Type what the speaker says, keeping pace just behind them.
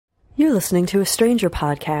You're listening to a Stranger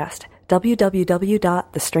podcast.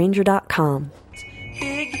 www.thestranger.com.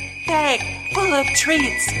 Big bag full of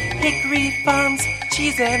treats, Hickory Farms,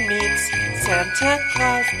 cheese and meats. Santa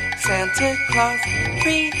Claus,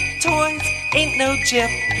 free toys, ain't no jip.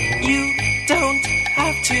 You don't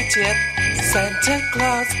have to tip. Santa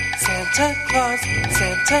Claus, Santa Claus,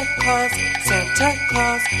 Santa Claus, Santa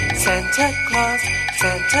Claus, Santa Claus,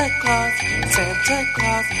 Santa Claus, Santa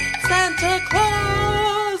Claus, Santa Claus.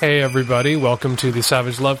 Hey everybody, welcome to the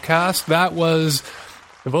Savage Lovecast. That was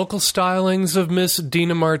the vocal stylings of Miss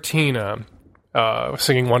Dina Martina,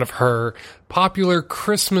 singing one of her popular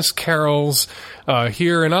Christmas carols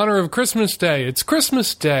here in honor of Christmas Day. It's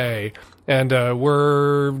Christmas Day, and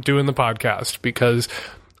we're doing the podcast because,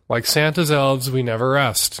 like Santa's elves, we never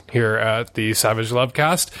rest here at the Savage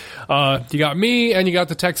Lovecast. You got me, and you got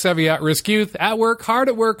the tech-savvy at-risk youth at work, hard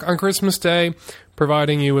at work on Christmas Day,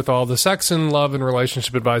 providing you with all the sex and love and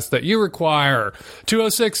relationship advice that you require.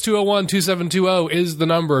 206-201-2720 is the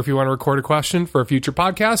number if you want to record a question for a future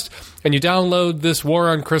podcast, and you download this War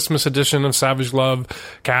on Christmas edition of Savage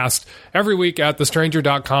Lovecast every week at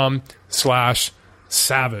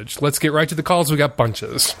thestranger.com/savage. Let's get right to the calls. We got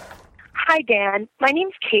bunches. Hi, Dan. My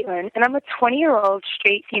name's Caitlin, and I'm a 20-year-old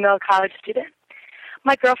straight female college student.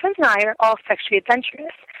 My girlfriends and I are all sexually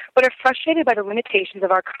adventurous, but are frustrated by the limitations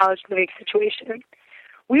of our college living situation.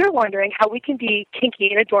 We are wondering how we can be kinky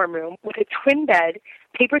in a dorm room with a twin bed,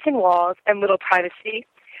 paper-thin walls, and little privacy.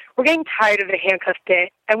 We're getting tired of the handcuff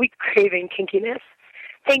bit, and we're craving kinkiness.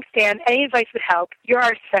 Thanks, Dan. Any advice would help. You're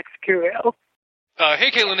our sex guru. Hey,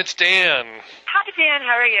 Caitlin, it's Dan. Hi, Dan.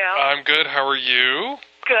 How are you? I'm good. How are you?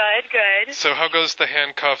 Good. So how goes the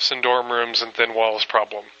handcuffs in dorm rooms and thin walls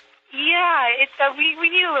problem? Yeah, it's we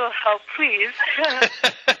need a little help, please.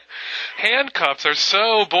 Handcuffs are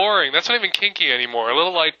so boring. That's not even kinky anymore. A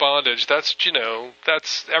little light bondage, that's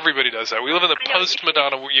everybody does that. We live in the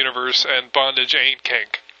post-Madonna universe, and bondage ain't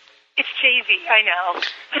kink. It's Jay-Z, I know.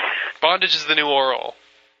 Bondage is the new oral.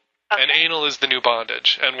 Okay. And anal is the new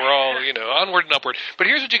bondage. And we're all, onward and upward. But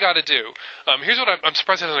here's what you got to do. Here's what I'm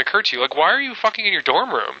surprised it hasn't occurred to you. Like, why are you fucking in your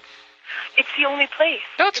dorm room? It's the only place.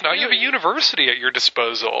 No, it's not. You have a university at your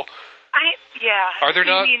disposal. Are there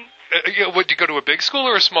not? Do you go to a big school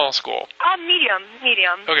or a small school? Medium.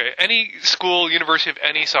 Okay, any school, university of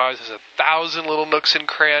any size has 1,000 little nooks and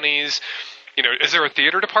crannies. Is there a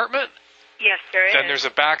theater department? Yes, there is. Then there's a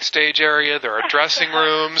backstage area. There are dressing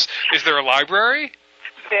rooms. Is there a library?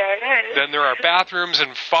 There it is. Then there are bathrooms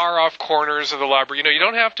in far-off corners of the library. You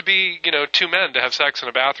don't have to be, two men to have sex in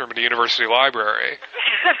a bathroom at a university library.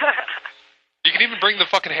 You can even bring the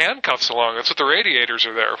fucking handcuffs along. That's what the radiators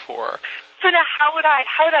are there for. So now, how would I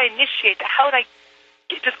initiate that? How would I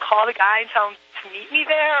just call the guy and tell him to meet me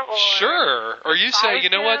there? Or sure. Or you say, you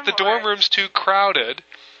know what, the dorm room's too crowded,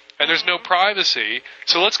 and there's no privacy,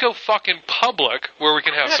 so let's go fucking public where we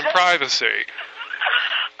can have some privacy.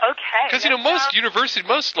 Okay. Because,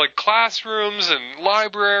 most like classrooms and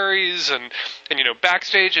libraries and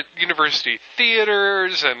backstage at university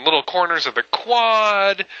theaters and little corners of the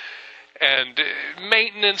quad and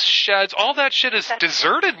maintenance sheds, all that shit is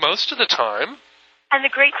deserted most of the time. And the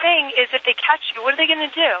great thing is if they catch you, what are they going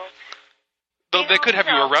to do? They could have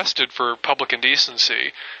you arrested for public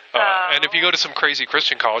indecency. And if you go to some crazy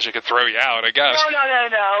Christian college, they could throw you out, I guess.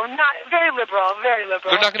 No. Not very liberal. They're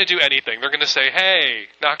not going to do anything. They're going to say, hey,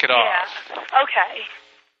 knock it off. Okay.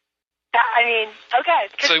 Okay.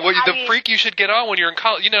 So the freak you should get on when you're in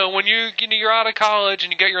college, when you're out of college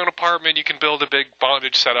and you get your own apartment, you can build a big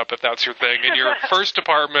bondage setup if that's your thing. In your first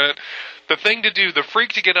apartment, the thing to do, the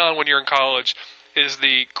freak to get on when you're in college is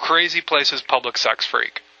the crazy places public sex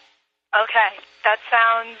freak. Okay, that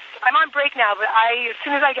sounds... I'm on break now, but as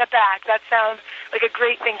soon as I get back, that sounds like a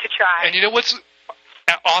great thing to try. And you know what's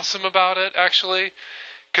awesome about it, actually?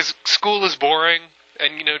 Because school is boring,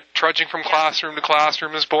 and, trudging from classroom to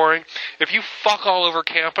classroom is boring. If you fuck all over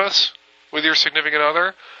campus with your significant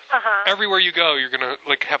other, everywhere you go, you're going to,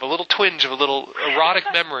 have a little twinge of a little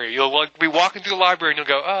erotic memory. You'll, be walking through the library, and you'll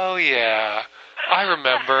go, oh, yeah... I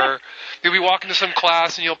remember. You'll be walking to some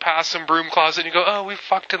class and you'll pass some broom closet and you go, oh, we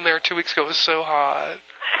fucked in there 2 weeks ago. It was so hot.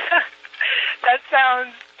 That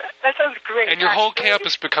sounds great. And your whole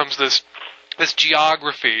campus becomes this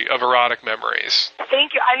geography of erotic memories.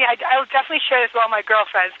 Thank you. I'll definitely share this with all my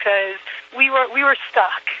girlfriends because we were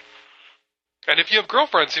stuck. And if you have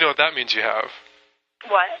girlfriends, you know what that means you have?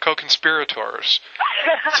 What? Co-conspirators.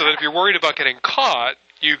 So that if you're worried about getting caught,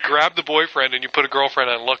 you grab the boyfriend and you put a girlfriend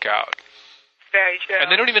on lookout. Very true. And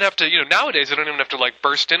they don't even have to, nowadays they don't even have to,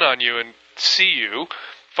 burst in on you and see you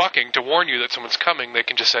fucking to warn you that someone's coming. They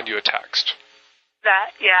can just send you a text.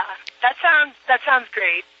 That sounds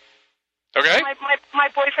great. Okay. My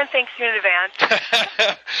boyfriend thanks you in advance.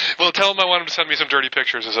 Well, tell him I want him to send me some dirty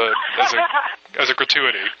pictures as a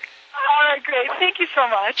gratuity. All right, great. Thank you so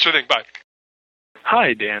much. Sure thing. Bye.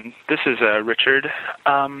 Hi, Dan. This is Richard.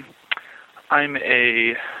 I'm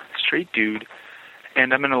a straight dude,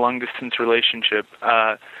 and I'm in a long-distance relationship,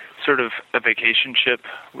 sort of a vacationship.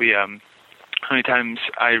 How many times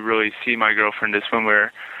I really see my girlfriend is when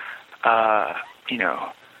we're,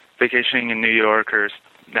 vacationing in New York or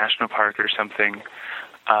National Park or something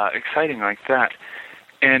exciting like that.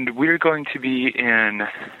 And we're going to be in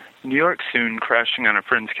New York soon, crashing on a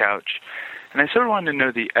friend's couch. And I sort of wanted to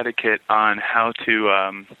know the etiquette on how to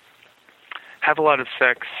have a lot of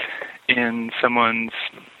sex in someone's,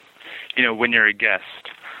 when you're a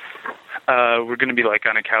guest. We're going to be like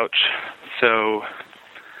on a couch, so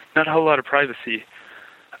not a whole lot of privacy.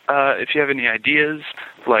 If you have any ideas,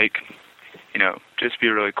 like, just be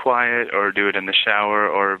really quiet or do it in the shower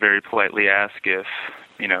or very politely ask if,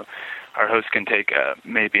 our host can take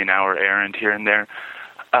maybe an hour errand here and there.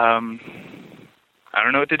 I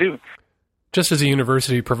don't know what to do. Just as a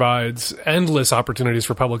university provides endless opportunities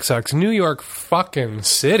for public sex, New York fucking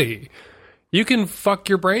city, you can fuck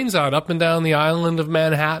your brains out up and down the island of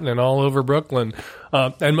Manhattan and all over Brooklyn.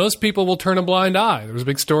 And most people will turn a blind eye. There was a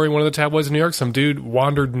big story in one of the tabloids in New York. Some dude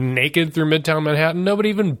wandered naked through Midtown Manhattan. Nobody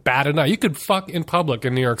even batted an eye. You could fuck in public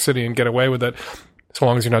in New York City and get away with it, as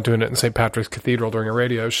long as you're not doing it in St. Patrick's Cathedral during a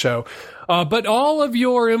radio show. But all of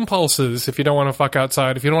your impulses, if you don't want to fuck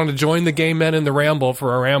outside, if you don't want to join the gay men in the ramble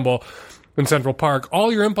for a ramble in Central Park, all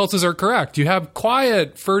your impulses are correct. You have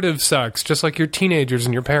quiet, furtive sex, just like your teenagers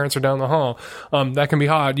and your parents are down the hall. That can be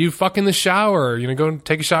hot. You fuck in the shower. Go and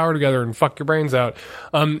take a shower together and fuck your brains out.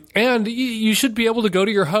 And you should be able to go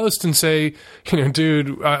to your host and say,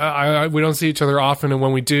 dude, we don't see each other often, and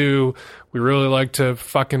when we do, we really like to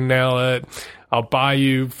fucking nail it. I'll buy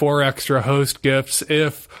you 4 extra host gifts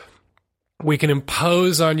if we can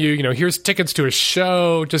impose on you, here's tickets to a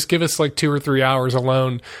show. Just give us like 2 or 3 hours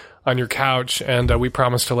alone on your couch, and we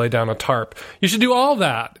promise to lay down a tarp. You should do all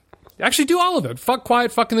that. Actually, do all of it. Fuck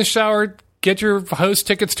quiet, fuck in the shower, get your host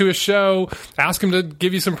tickets to a show, ask him to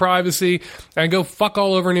give you some privacy, and go fuck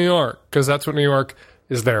all over New York, because that's what New York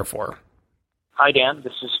is there for. Hi, Dan.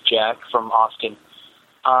 This is Jack from Austin.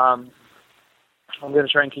 I'm going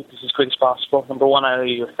to try and keep this as quick as possible. Number one, I owe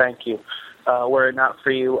you a thank you. Were it not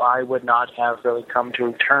for you, I would not have really come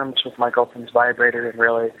to terms with my girlfriend's vibrator and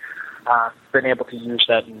really been able to use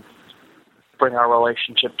that and bring our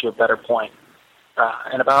relationship to a better point.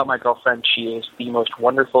 And about my girlfriend, she is the most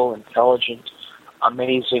wonderful, intelligent,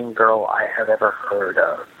 amazing girl I have ever heard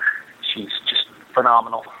of. She's just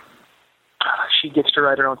phenomenal. She gets to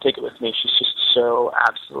ride her own ticket with me. She's just so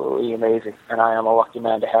absolutely amazing, and I am a lucky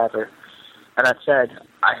man to have her. And that said,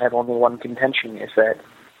 I have only one contention, is that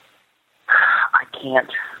I can't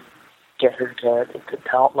get her to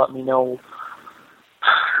let me know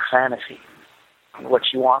her fantasy, what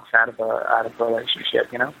she wants out of a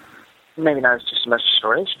relationship, Maybe not just a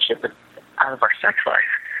relationship, but out of our sex life.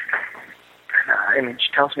 And,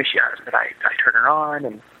 she tells me she has, that I turn her on,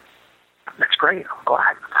 and that's great. I'm glad.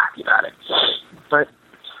 I'm happy about it. But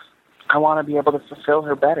I want to be able to fulfill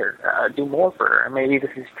her better, do more for her. Maybe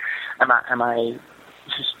this is, am I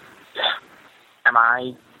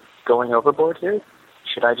going overboard here?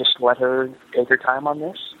 Should I just let her take her time on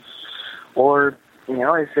this? Or,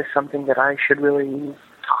 is this something that I should really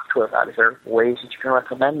talk to her about? Is there ways that you can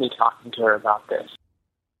recommend me talking to her about this?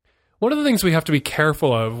 One of the things we have to be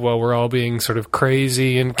careful of while we're all being sort of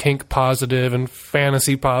crazy and kink positive and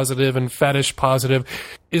fantasy positive and fetish positive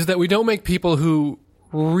is that we don't make people who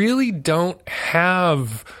really don't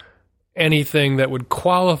have anything that would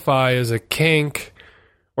qualify as a kink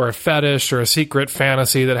or a fetish or a secret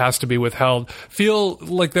fantasy that has to be withheld feel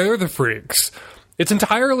like they're the freaks. It's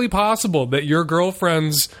entirely possible that your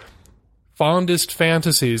girlfriend's fondest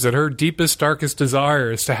fantasies, that her deepest, darkest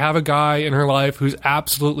desire is to have a guy in her life who's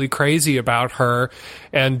absolutely crazy about her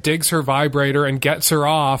and digs her vibrator and gets her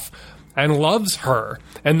off and loves her,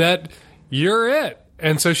 and that you're it.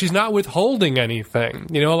 And so she's not withholding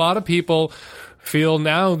anything. A lot of people feel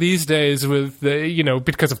now these days with the,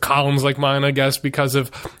 because of columns like mine, I guess, because of,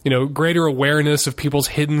 greater awareness of people's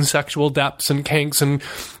hidden sexual depths and kinks and,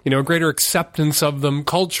 greater acceptance of them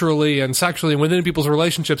culturally and sexually and within people's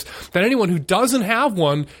relationships, that anyone who doesn't have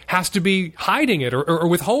one has to be hiding it or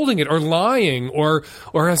withholding it or lying or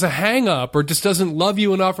has a hang up or just doesn't love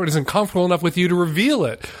you enough or isn't comfortable enough with you to reveal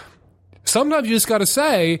it. Sometimes you just got to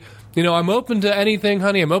say, I'm open to anything,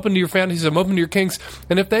 honey. I'm open to your fantasies. I'm open to your kinks.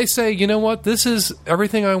 And if they say, you know what, this is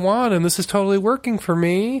everything I want and this is totally working for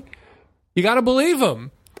me, you got to believe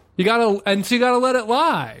them. So you got to let it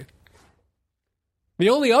lie. The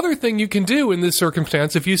only other thing you can do in this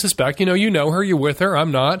circumstance, if you suspect, you know her, you're with her,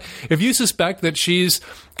 I'm not. If you suspect that she's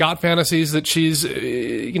got fantasies that she's,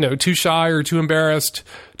 too shy or too embarrassed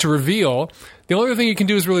to reveal, the only other thing you can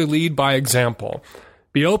do is really lead by example.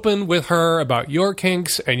 Be open with her about your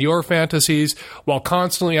kinks and your fantasies while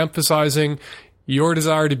constantly emphasizing your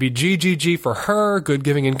desire to be GGG for her, good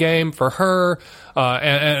giving and game for her,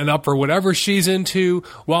 and up for whatever she's into,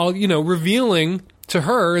 while, revealing to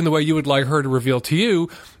her in the way you would like her to reveal to you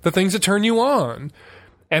the things that turn you on.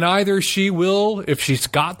 And either she will, if she's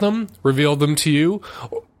got them, reveal them to you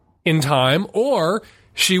in time, or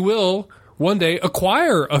she will one day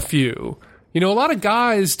acquire a few. A lot of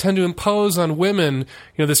guys tend to impose on women,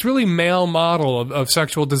 this really male model of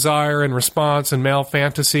sexual desire and response and male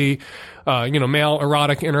fantasy, male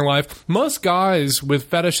erotic inner life. Most guys with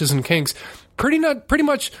fetishes and kinks pretty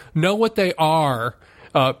much know what they are,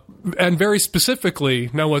 and very specifically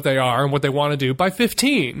know what they are and what they want to do by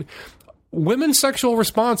 15. Women's sexual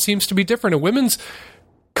response seems to be different, and women's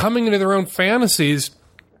coming into their own fantasies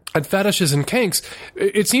and fetishes and kinks,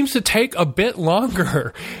 it seems to take a bit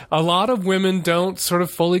longer. A lot of women don't sort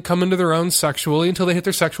of fully come into their own sexually until they hit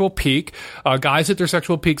their sexual peak. Guys hit their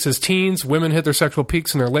sexual peaks as teens. Women hit their sexual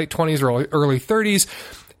peaks in their late 20s or early 30s.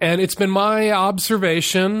 And it's been my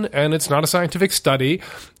observation, and it's not a scientific study,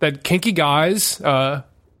 that kinky guys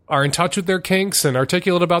are in touch with their kinks and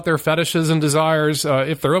articulate about their fetishes and desires,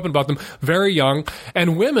 if they're open about them, very young.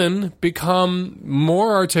 And women become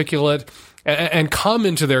more articulate and come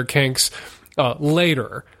into their kinks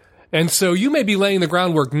later. And so you may be laying the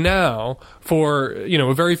groundwork now for,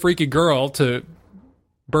 a very freaky girl to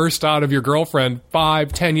burst out of your girlfriend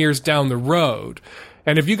 5-10 years down the road.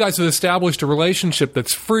 And if you guys have established a relationship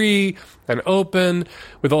that's free and open,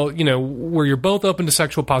 with all, where you're both open to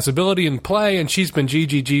sexual possibility and play, and she's been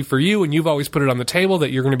GGG for you, and you've always put it on the table that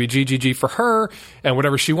you're going to be GGG for her, and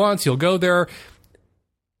whatever she wants, you'll go there,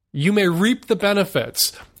 you may reap the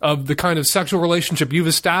benefits of the kind of sexual relationship you've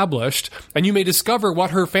established, and you may discover what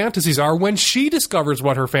her fantasies are when she discovers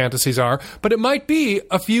what her fantasies are, but it might be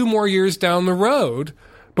a few more years down the road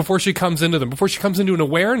before she comes into them, before she comes into an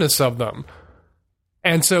awareness of them.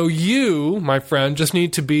 And so you, my friend, just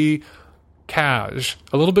need to be a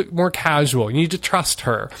little bit more casual. You need to trust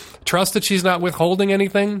her. Trust that she's not withholding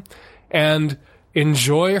anything, and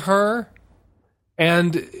enjoy her,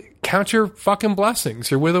 and count your fucking blessings.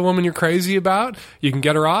 You're with a woman you're crazy about. You can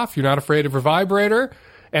get her off. You're not afraid of her vibrator.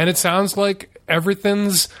 And it sounds like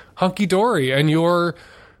everything's hunky-dory, and you're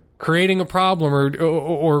creating a problem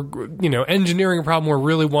or engineering a problem where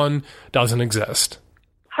really one doesn't exist.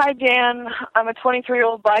 Hi, Dan. I'm a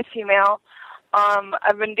 23-year-old bi female.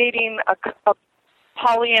 I've been dating a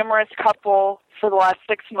polyamorous couple for the last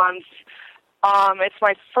 6 months. It's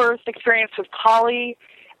my first experience with poly,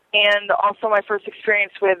 and also my first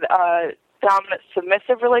experience with a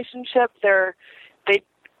dominant-submissive relationship.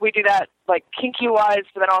 We do that like kinky-wise,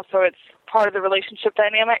 but then also it's part of the relationship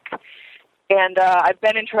dynamic. And I've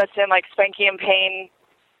been interested in like spanking and pain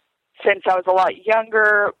since I was a lot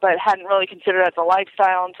younger, but hadn't really considered it as a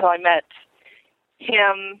lifestyle until I met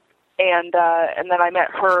him, and then I met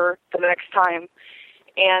her the next time.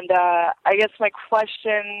 And I guess my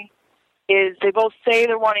question is, they both say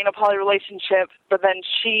they're wanting a poly relationship, but then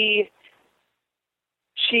she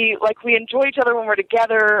like, we enjoy each other when we're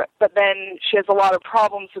together, but then she has a lot of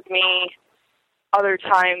problems with me other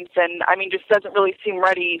times, and I mean, just doesn't really seem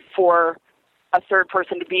ready for a third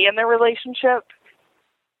person to be in their relationship.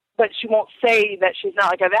 But she won't say that she's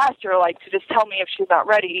not. Like, I've asked her, like, to just tell me if she's not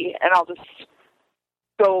ready, and I'll just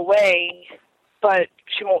go away. But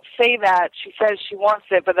she won't say that. She says she wants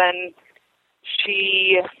it, but then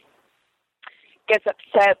she gets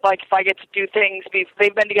upset, like, if I get to do things.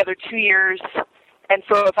 They've been together 2 years, and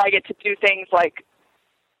so if I get to do things, like,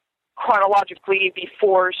 chronologically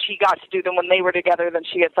before she got to do them when they were together, then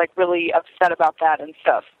she gets, like, really upset about that and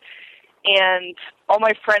stuff. And all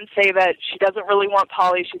my friends say that she doesn't really want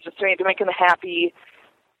poly. She's just doing it to make them happy,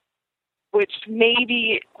 which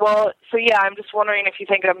maybe, well, so yeah, I'm just wondering if you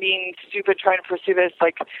think I'm being stupid trying to pursue this.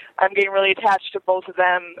 Like, I'm getting really attached to both of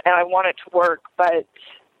them, and I want it to work, but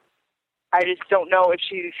I just don't know if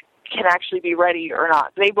she can actually be ready or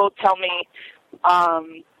not. They both tell me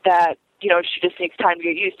that, she just needs time to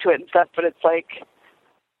get used to it and stuff, but it's like,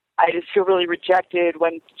 I just feel really rejected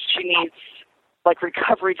when she needs like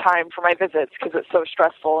recovery time for my visits because it's so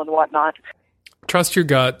stressful and whatnot. Trust your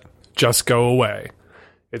gut. Just go away.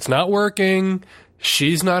 It's not working.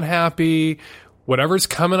 She's not happy. whatever's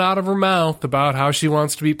coming out of her mouth about how she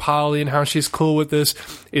wants to be poly and how she's cool with this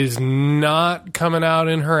is not coming out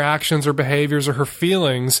in her actions or behaviors or her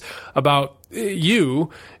feelings about you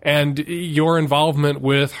and your involvement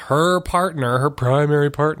with her partner, her primary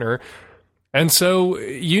partner. And so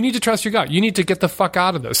you need to trust your gut. You need to get the fuck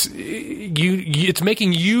out of this. It's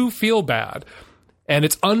making you feel bad. And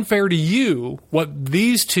it's unfair to you what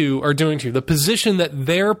these two are doing to you, the position that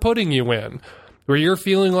they're putting you in, where you're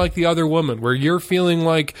feeling like the other woman, where you're feeling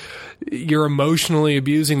like you're emotionally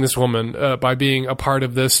abusing this woman by being a part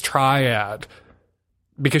of this triad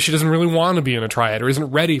because she doesn't really want to be in a triad or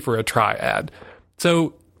isn't ready for a triad.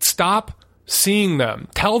 So stop seeing them.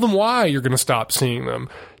 Tell them why you're going to stop seeing them.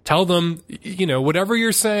 Tell them, whatever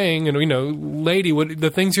you're saying, and, lady, the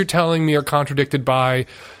things you're telling me are contradicted by,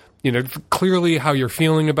 clearly how you're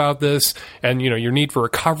feeling about this and, your need for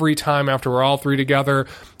recovery time after we're all three together.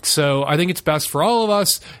 So I think it's best for all of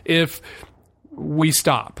us if we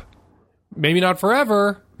stop. Maybe not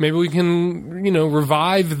forever. Maybe we can,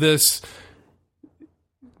 revive this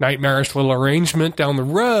nightmarish little arrangement down the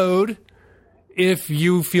road if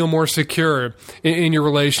you feel more secure in your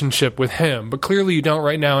relationship with him. But clearly you don't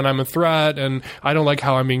right now, and I'm a threat, and I don't like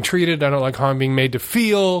how I'm being treated, I don't like how I'm being made to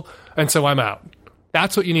feel, and so I'm out.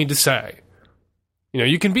 That's what you need to say.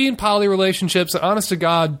 You can be in poly relationships, honest to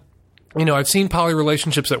God, I've seen poly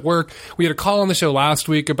relationships at work. We had a call on the show last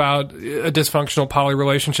week about a dysfunctional poly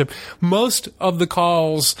relationship. Most of the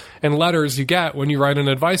calls and letters you get when you write an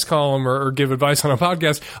advice column or give advice on a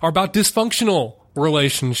podcast are about dysfunctional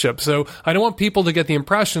relationships. So I don't want people to get the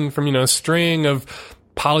impression from, a string of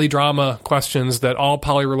polydrama questions that all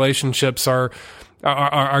poly relationships are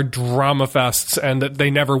drama fests and that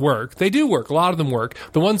they never work. They do work. A lot of them work.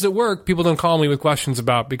 The ones that work, people don't call me with questions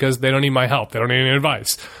about because they don't need my help. They don't need any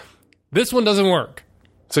advice. This one doesn't work.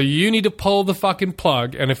 So you need to pull the fucking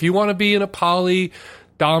plug. And if you want to be in a poly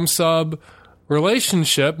dom sub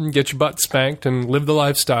relationship and get your butt spanked and live the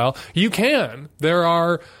lifestyle, you can. There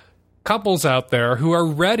are couples out there who are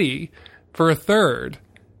ready for a third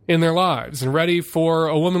in their lives and ready for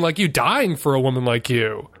a woman like you, dying for a woman like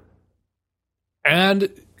you. And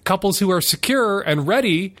couples who are secure and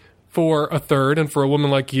ready for a third and for a woman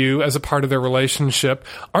like you as a part of their relationship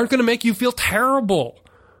aren't going to make you feel terrible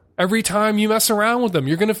every time you mess around with them.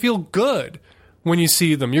 You're going to feel good when you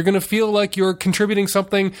see them. You're going to feel like you're contributing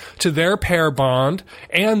something to their pair bond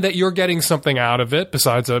and that you're getting something out of it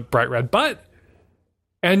besides a bright red butt.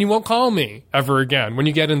 And you won't call me ever again when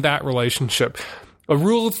you get in that relationship. A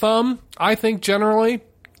rule of thumb, I think generally,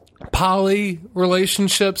 poly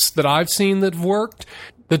relationships that I've seen that have worked,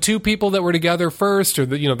 the two people that were together first, or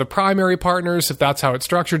the primary partners, if that's how it's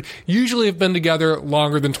structured, usually have been together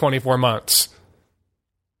longer than 24 months.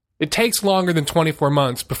 It takes longer than 24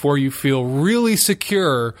 months before you feel really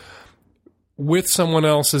secure with someone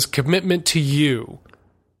else's commitment to you.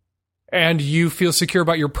 And you feel secure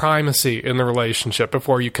about your primacy in the relationship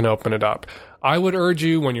before you can open it up. I would urge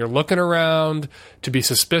you, when you're looking around, to be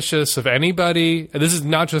suspicious of anybody. And this is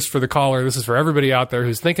not just for the caller. This is for everybody out there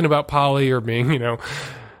who's thinking about poly or being,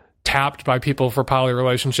 tapped by people for poly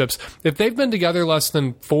relationships. If they've been together less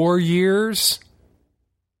than 4 years,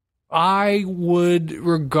 I would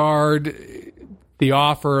regard the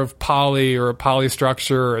offer of poly or a poly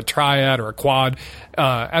structure or a triad or a quad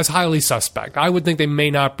as highly suspect. I would think they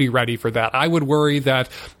may not be ready for that. I would worry that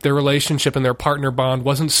their relationship and their partner bond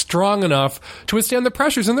wasn't strong enough to withstand the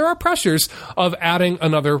pressures, and there are pressures, of adding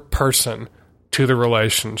another person to the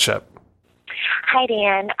relationship. Hi,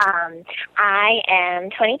 Dan. I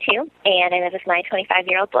am 22, and I live with my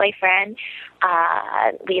 25-year-old boyfriend.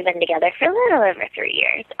 We've been together for a little over 3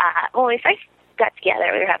 years. When we first got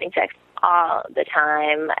together, we were having sex all the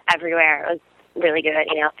time, everywhere. It was really good,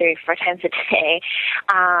 3 or 4 times a day.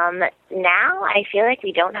 Now I feel like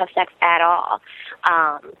we don't have sex at all.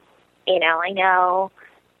 I know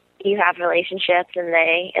you have relationships and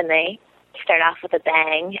they start off with a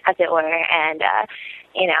bang, as it were, and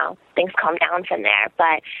things calm down from there.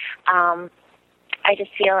 But I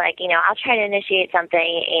just feel like, I'll try to initiate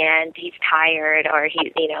something and he's tired, or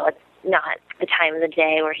it's not the time of the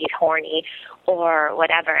day where he's horny or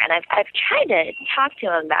whatever. And I've tried to talk to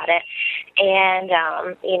him about it. And,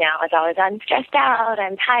 it's always, I'm stressed out,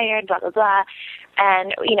 I'm tired, blah, blah, blah.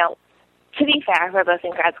 And, to be fair, we're both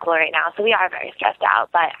in grad school right now, so we are very stressed out.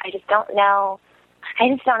 But I just don't know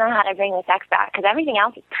how to bring the sex back, because everything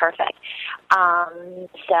else is perfect.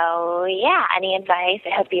 So, yeah, any advice?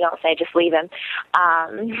 I hope you don't say just leave him.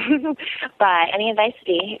 But any advice would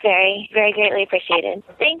be very, very greatly appreciated.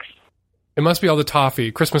 Thanks. It must be all the toffee,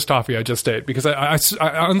 Christmas toffee I just ate, because I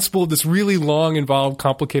unspooled this really long, involved,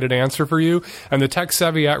 complicated answer for you, and the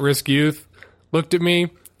tech-savvy at-risk youth looked at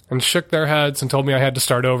me and shook their heads and told me I had to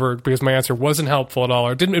start over because my answer wasn't helpful at all.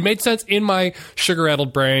 Or it made sense in my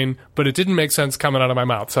sugar-addled brain, but it didn't make sense coming out of my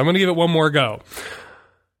mouth. So I'm going to give it one more go.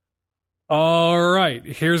 All right,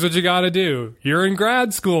 here's what you got to do. You're in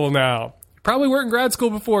grad school now. You probably weren't in grad school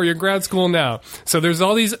before. You're in grad school now. So there's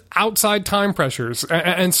all these outside time pressures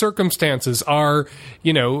and circumstances are,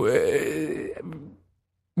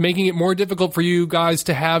 making it more difficult for you guys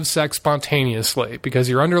to have sex spontaneously because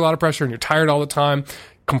you're under a lot of pressure and you're tired all the time.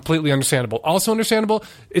 Completely understandable. Also understandable,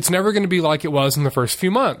 it's never going to be like it was in the first few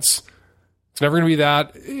months. It's never going to be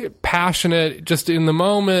that passionate just in the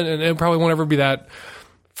moment, and it probably won't ever be that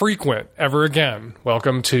frequent ever again.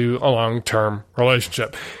 Welcome to a long-term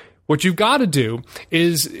relationship. What you've got to do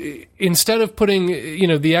is, instead of putting,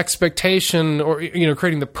 the expectation or,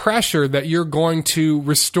 creating the pressure that you're going to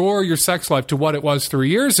restore your sex life to what it was 3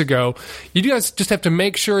 years ago, you guys just have to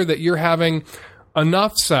make sure that you're having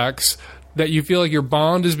enough sex that you feel like your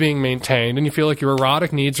bond is being maintained and you feel like your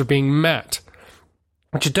erotic needs are being met.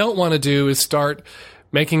 What you don't want to do is start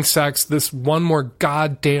making sex this one more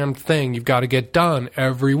goddamn thing you've got to get done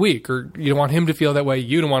every week. Or you don't want him to feel that way,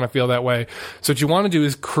 you don't want to feel that way. So what you want to do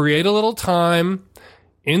is create a little time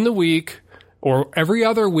in the week or every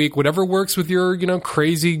other week, whatever works with your,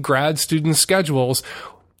 crazy grad student schedules,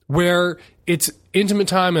 where it's intimate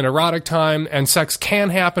time and erotic time, and sex can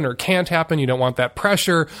happen or can't happen. You don't want that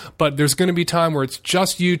pressure, but there's going to be time where it's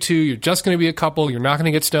just you two. You're just going to be a couple. You're not going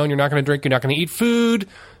to get stoned. You're not going to drink. You're not going to eat food.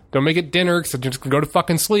 Don't make it dinner because you're just going to go to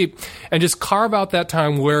fucking sleep. And just carve out that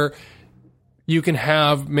time where you can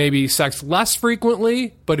have maybe sex less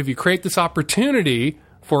frequently, but if you create this opportunity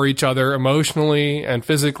for each other emotionally and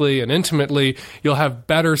physically and intimately, you'll have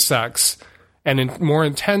better sex and more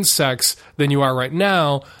intense sex than you are right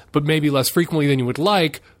now, but maybe less frequently than you would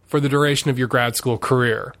like for the duration of your grad school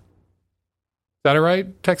career. Is that all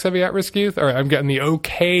right, tech-savvy at-risk youth? All right, I'm getting the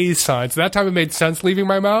okay signs. That time it made sense leaving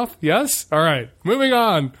my mouth? Yes? All right, moving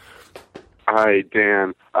on. Hi,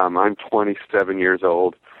 Dan. I'm 27 years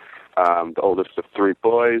old, the oldest of three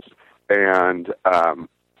boys, and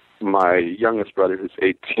my youngest brother, who's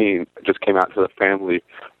 18, just came out to the family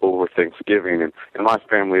over Thanksgiving. And in my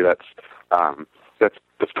family, that's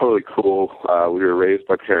totally cool. We were raised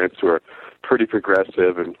by parents who are pretty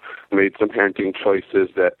progressive and made some parenting choices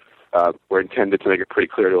that were intended to make it pretty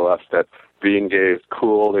clear to us that being gay is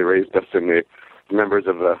cool. They raised us in the members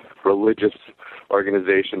of a religious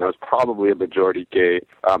organization that was probably a majority gay.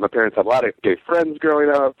 My parents had a lot of gay friends growing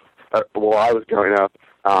up, while I was growing up,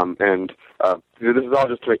 and this is all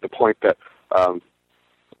just to make the point that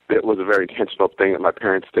it was a very intentional thing that my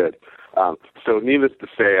parents did. So needless to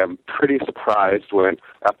say, I'm pretty surprised when,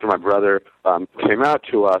 after my brother came out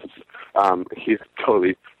to us, he's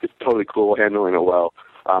totally cool, handling it well.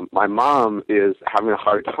 My mom is having a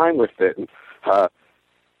hard time with it, and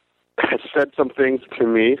has said some things to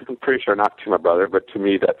me, I'm pretty sure not to my brother, but to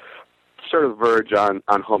me, that sort of verge on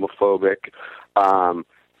homophobic,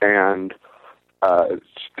 and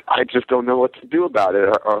I just don't know what to do about it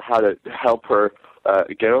or how to help her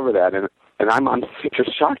get over that. And I'm honestly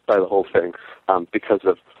just shocked by the whole thing because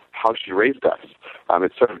of how she raised us.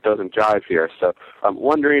 It sort of doesn't jive here. So I'm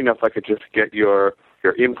wondering if I could just get your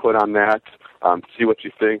input on that, see what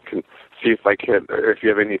you think, and see if I can, or if you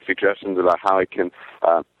have any suggestions about how I can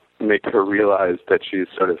make her realize that she's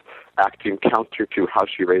sort of acting counter to how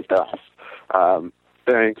she raised us.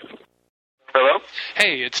 Thanks. Hello?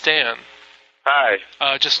 Hey, it's Dan. Hi.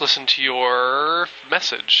 Just listened to your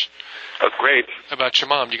message. Oh, great. About your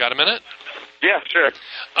mom. You got a minute? Yeah, sure.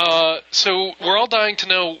 So we're all dying to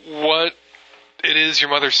know what it is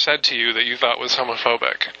your mother said to you that you thought was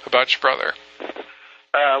homophobic about your brother.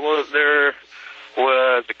 Well, there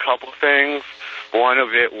was a couple things. One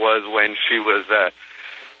of it was when she was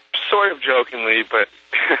sort of jokingly, but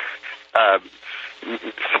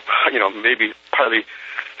maybe partly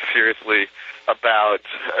seriously about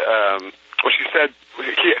what she said.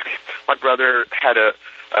 My brother had a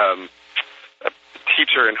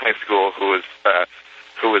teacher in high school who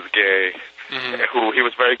was gay, mm-hmm. who he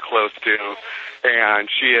was very close to, and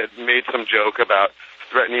she had made some joke about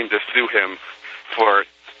threatening to sue him for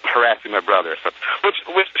harassing my brother, which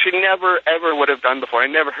she never ever would have done before. I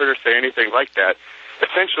never heard her say anything like that,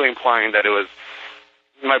 essentially implying that it was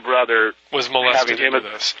my brother was molested having him into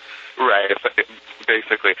this. Right,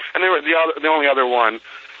 basically. And there were the only other one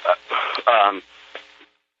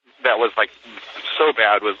that was like so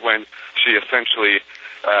bad was when she essentially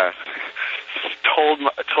told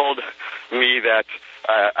me that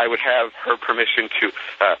I would have her permission to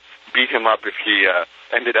beat him up if he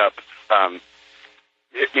ended up,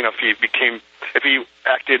 if he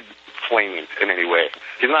acted flaming in any way.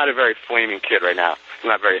 He's not a very flaming kid right now. He's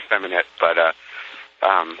not very effeminate, but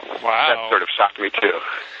Wow. that sort of shocked me too.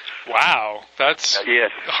 Wow, that's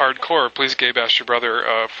hardcore. Please gay bash your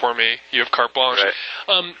brother for me. You have carte blanche. Right.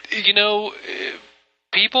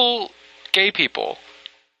 Gay people,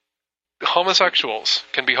 homosexuals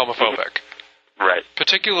can be homophobic. Right.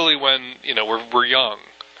 Particularly when, we're young.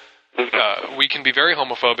 We can be very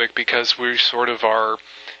homophobic because we sort of are,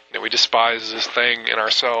 we despise this thing in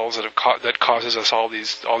ourselves that causes us all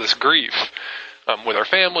this grief with our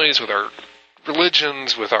families, with our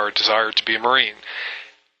religions, with our desire to be a Marine.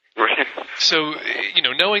 Right. So,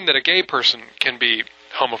 knowing that a gay person can be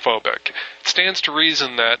homophobic, it stands to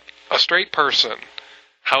reason that a straight person,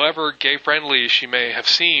 however gay-friendly she may have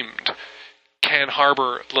seemed, can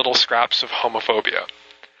harbor little scraps of homophobia.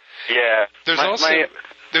 Yeah. There's also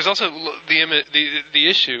the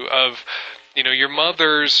issue of, your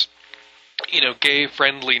mother's, gay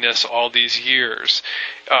friendliness all these years.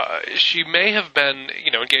 She may have been,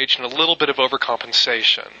 engaged in a little bit of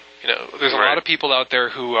overcompensation. There's a lot of people out there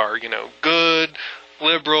who are, good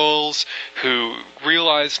liberals who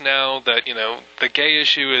realize now that, the gay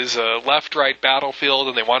issue is a left-right battlefield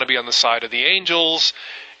and they want to be on the side of the angels,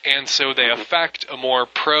 and so they affect a more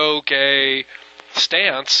pro-gay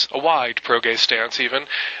stance, a wide pro-gay stance even,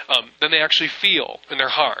 than they actually feel in their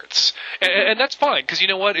hearts. And that's fine, because you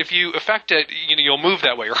know what? If you affect it, you'll move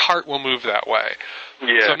that way. Your heart will move that way.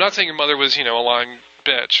 Yeah. So I'm not saying your mother was, a lying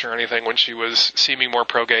bitch or anything when she was seeming more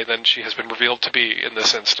pro-gay than she has been revealed to be in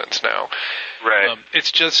this instance now. Right.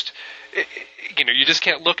 It's just, you just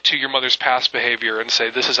can't look to your mother's past behavior and say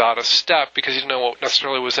this is out of step because you don't know what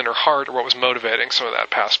necessarily was in her heart or what was motivating some of that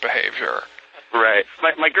past behavior. Right.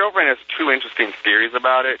 My girlfriend has two interesting theories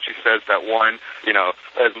about it. She says that one,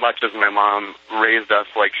 as much as my mom raised us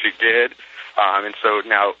like she did, and so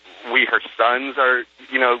now we, her sons, are,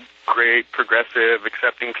 great, progressive,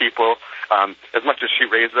 accepting people. As much as she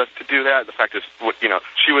raised us to do that, the fact is,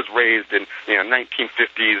 she was raised in,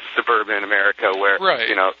 1950s suburban America where,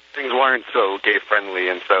 things weren't so gay-friendly,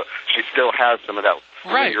 and so she still has some of that.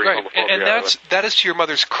 Right. And that is to your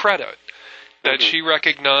mother's credit. That she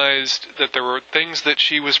recognized that there were things that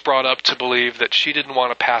she was brought up to believe that she didn't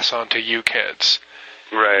want to pass on to you kids.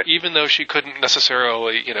 Right. Even though she couldn't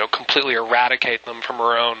necessarily, completely eradicate them from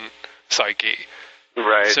her own psyche.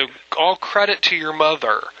 Right. So all credit to your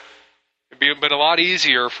mother. It'd been a lot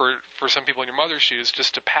easier for some people in your mother's shoes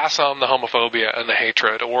just to pass on the homophobia and the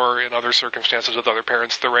hatred, or in other circumstances with other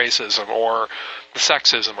parents, the racism or the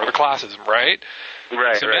sexism or the classism, right?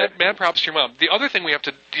 Right. So mad props to your mom. The other thing you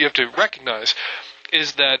have to recognize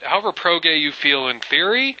is that however pro-gay you feel in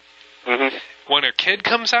theory, when a kid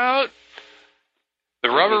comes out, the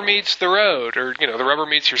rubber meets the road, or the rubber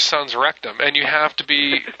meets your son's rectum, and you have to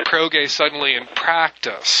be pro-gay suddenly in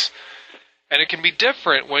practice. And it can be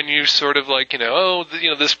different when you sort of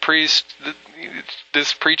this priest,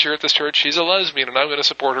 this preacher at this church, she's a lesbian, and I'm going to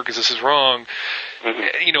support her because this is wrong.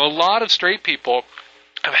 A lot of straight people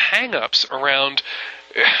have hang-ups around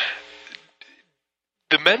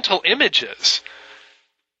the mental images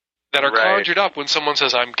that are conjured up when someone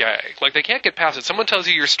says, I'm gay. Like, they can't get past it. Someone tells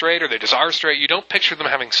you you're straight or they just are straight, you don't picture them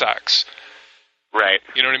having sex. Right.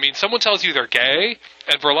 You know what I mean? Someone tells you they're gay,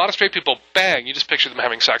 and for a lot of straight people, bang, you just picture them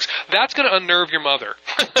having sex. That's going to unnerve your mother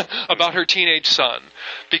about her teenage son,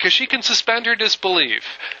 because she can suspend her disbelief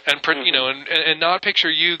and and not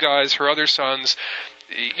picture you guys, her other sons,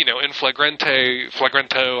 in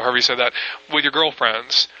flagrento, however you say that, with your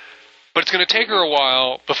girlfriends. But it's going to take her a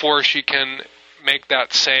while before she can make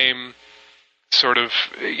that same sort of,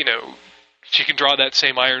 she can draw that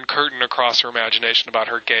same iron curtain across her imagination about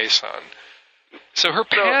her gay son. So her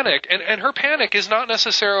panic, and her panic is not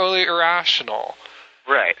necessarily irrational.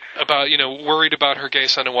 Right. About, worried about her gay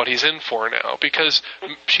son and what he's in for now. Because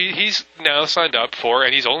he's now signed up for,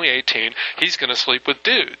 and he's only 18, he's going to sleep with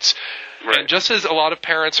dudes. Right. And just as a lot of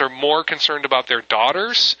parents are more concerned about their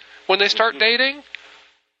daughters when they start dating,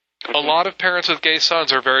 a lot of parents with gay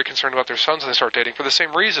sons are very concerned about their sons when they start dating for the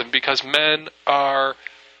same reason, because men are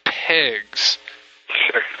pigs.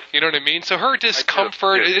 Sure. You know what I mean? So her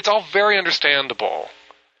discomfort, it's all very understandable.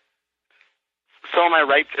 So am I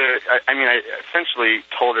right to, I essentially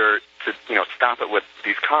told her to, stop it with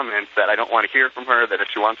these comments, that I don't want to hear from her, that if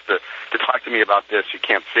she wants to talk to me about this, she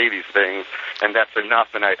can't say these things, and that's enough,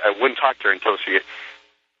 and I wouldn't talk to her until she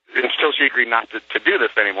agreed not to do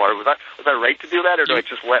this anymore. Was I right to do that, or do I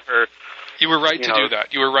just let her... You were right to do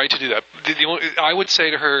that. You were right to do that. I would say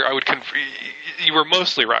to her, you were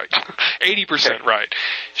mostly right, 80% right.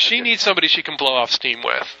 She needs somebody she can blow off steam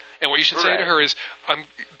with. And what you should say to her is,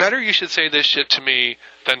 better you should say this shit to me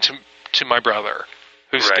than to my brother.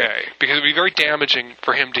 who's gay, because it would be very damaging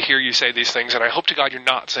for him to hear you say these things, and I hope to God you're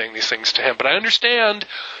not saying these things to him. But I understand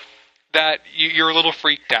that you're a little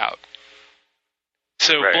freaked out.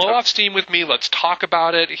 So blow off steam with me. Let's talk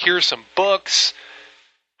about it. Here's some books.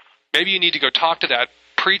 Maybe you need to go talk to that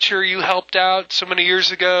preacher you helped out so many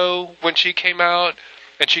years ago when she came out,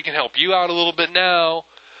 and she can help you out a little bit now.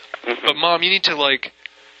 But, Mom, you need to,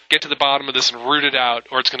 get to the bottom of this and root it out,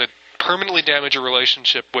 or it's going to permanently damage your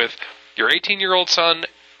relationship with your 18-year-old son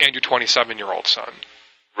and your 27-year-old son.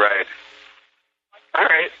 Right. All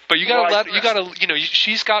right. But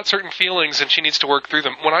she's got certain feelings, and she needs to work through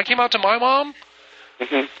them. When I came out to my mom,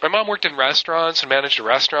 my mom worked in restaurants and managed a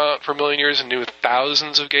restaurant for a million years and knew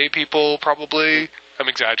thousands of gay people, probably. I'm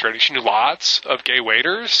exaggerating. She knew lots of gay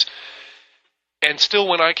waiters. And still,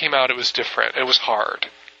 when I came out, it was different. It was hard.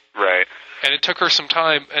 Right. And it took her some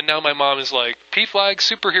time, and now my mom is like P-Flag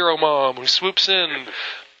superhero mom who swoops in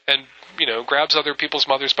and grabs other people's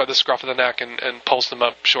mothers by the scruff of the neck and pulls them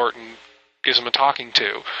up short and gives them a talking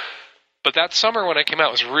to. But that summer when I came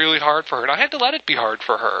out was really hard for her, and I had to let it be hard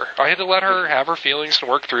for her. I had to let her have her feelings and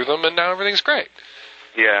work through them, and now everything's great.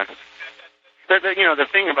 Yeah. The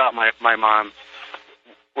thing about my mom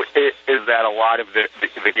is that a lot of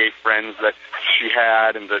the gay friends that she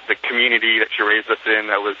had and the community that she raised us in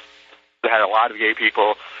that had a lot of gay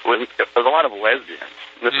people, was a lot of lesbians.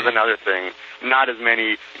 This is another thing. Not as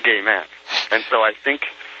many gay men. And so I think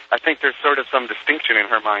there's sort of some distinction in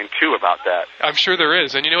her mind, too, about that. I'm sure there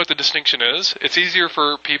is. And you know what the distinction is? It's easier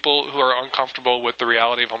for people who are uncomfortable with the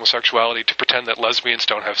reality of homosexuality to pretend that lesbians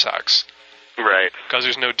don't have sex. Right. Because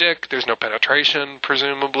there's no dick, there's no penetration,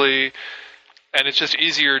 presumably. And it's just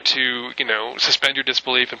easier to, suspend your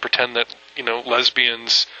disbelief and pretend that,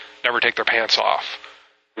 lesbians never take their pants off.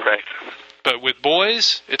 Right. But with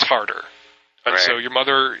boys, it's harder. And so your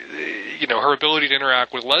mother, her ability to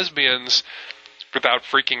interact with lesbians without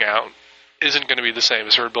freaking out isn't going to be the same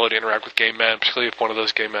as her ability to interact with gay men, particularly if one of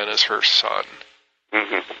those gay men is her son.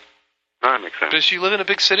 Mm-hmm. That makes sense. Does she live in a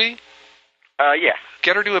big city? Yeah.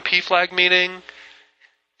 Get her to a P-Flag meeting.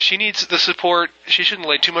 She needs the support. She shouldn't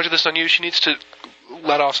lay too much of this on you. She needs to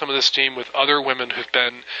let off some of this steam with other women who've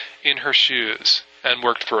been in her shoes and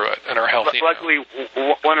worked through it and are healthy. Luckily,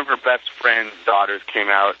 one of her best friend's daughters came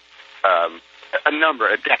out a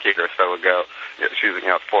decade or so ago. She's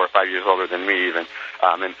 4 or 5 years older than me even,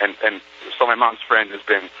 and so my mom's friend has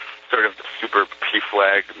been sort of the super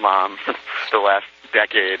P-Flag mom the last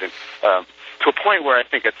decade, and to a point where I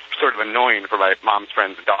think it's sort of annoying for my mom's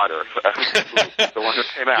friend's daughter, the one who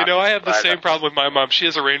came out. I have the same problem with my mom. She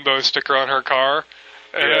has a rainbow sticker on her car,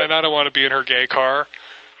 and I don't want to be in her gay car.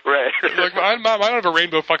 Right. Mom, I don't have a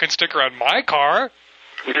rainbow fucking sticker on my car.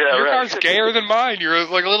 Yeah, Your car's gayer than mine. You're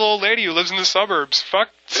like a little old lady who lives in the suburbs. Stop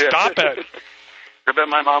it. I bet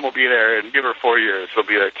my mom will be there, and give her 4 years, she'll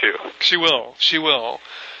be there too. She will.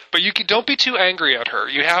 But don't be too angry at her.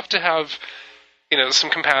 You have to have, some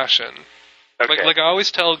compassion. Okay. Like I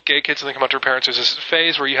always tell gay kids when they come out to their parents, there's this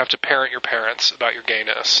phase where you have to parent your parents about your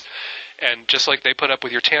gayness. And just like they put up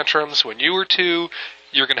with your tantrums when you were 2,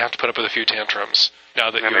 you're going to have to put up with a few tantrums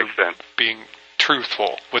now that you're being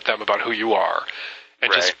truthful with them about who you are.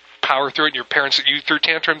 And just power through it. And your parents, you threw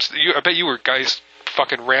tantrums. I bet you were guys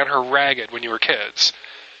fucking ran her ragged when you were kids.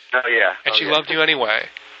 Oh, yeah. And she loved you anyway.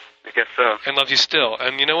 I guess so. And loves you still.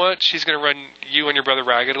 And you know what? She's going to run you and your brother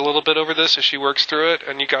ragged a little bit over this as she works through it.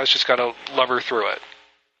 And you guys just got to love her through it.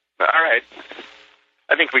 All right.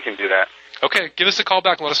 I think we can do that. Okay. Give us a call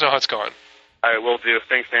back and let us know how it's going. I will do.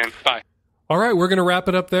 Thanks, Dan. Bye. All right, we're going to wrap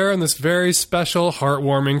it up there in this very special,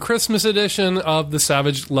 heartwarming Christmas edition of the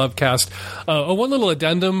Savage Lovecast. One little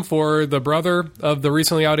addendum for the brother of the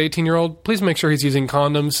recently out 18-year-old. Please make sure he's using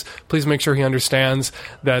condoms. Please make sure he understands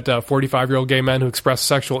that 45-year-old gay men who express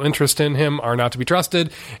sexual interest in him are not to be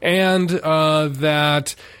trusted, and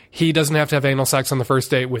that he doesn't have to have anal sex on the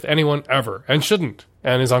first date with anyone ever, and shouldn't.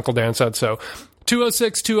 And his Uncle Dan said so.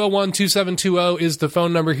 206-201-2720 is the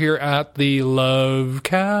phone number here at the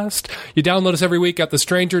Lovecast. You download us every week at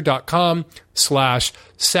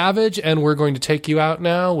thestranger.com/savage, and we're going to take you out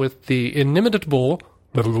now with the inimitable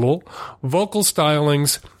vocal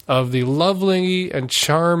stylings of the lovely and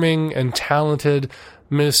charming and talented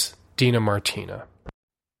Miss Dina Martina.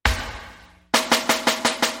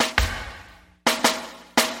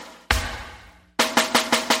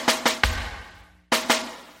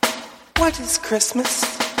 What is Christmas?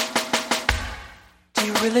 Do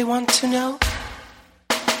you really want to know?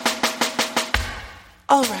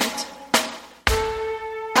 All right.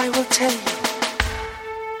 I will tell you.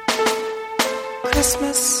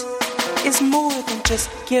 Christmas is more than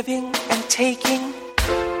just giving and taking.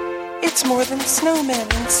 It's more than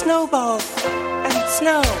snowmen and snowballs and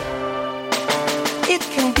snow. It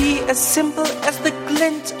can be as simple as the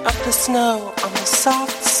glint of the snow on the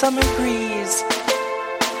soft summer breeze,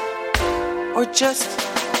 or just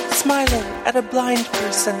smiling at a blind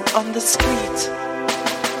person on the street.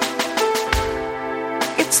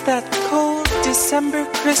 It's that cold December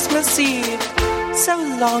Christmas Eve, so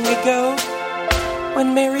long ago,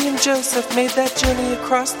 when Mary and Joseph made that journey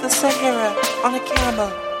across the Sahara on a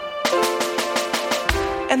camel.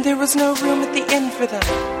 And there was no room at the inn for them.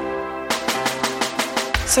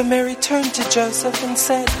 So Mary turned to Joseph and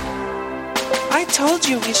said, "I told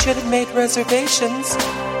you we should have made reservations."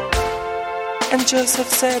 And Joseph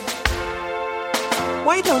said,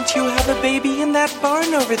 "Why don't you have a baby in that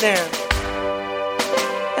barn over there?"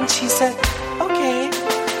 And she said, "Okay."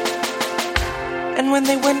 And when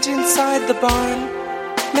they went inside the barn,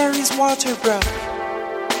 Mary's water broke.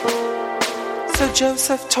 So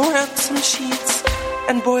Joseph tore out some sheets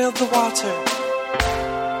and boiled the water.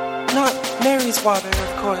 Not Mary's water,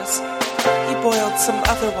 of course. He boiled some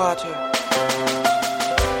other water.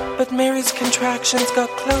 But Mary's contractions got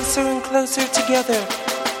closer and closer together.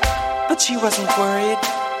 But she wasn't worried,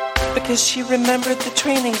 because she remembered the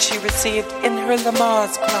training she received in her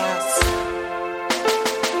Lamaze class.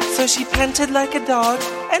 So she panted like a dog,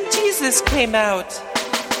 and Jesus came out.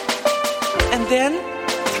 And then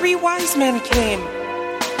 3 wise men came.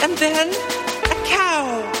 And then a cow.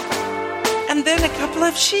 And then a couple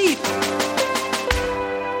of sheep.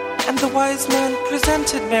 And the wise man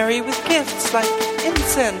presented Mary with gifts like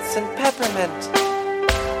incense and peppermint.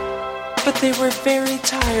 But they were very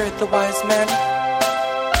tired, the wise men.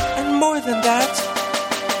 And more than that,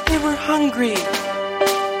 they were hungry.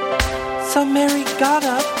 So Mary got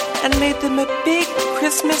up and made them a big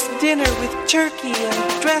Christmas dinner with turkey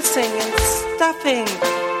and dressing and stuffing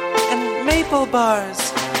and maple bars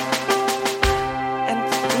and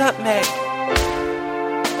nutmeg.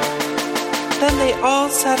 Then they all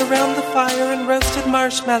sat around the fire and roasted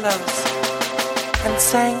marshmallows and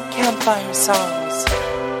sang campfire songs.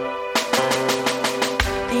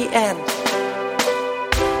 The end.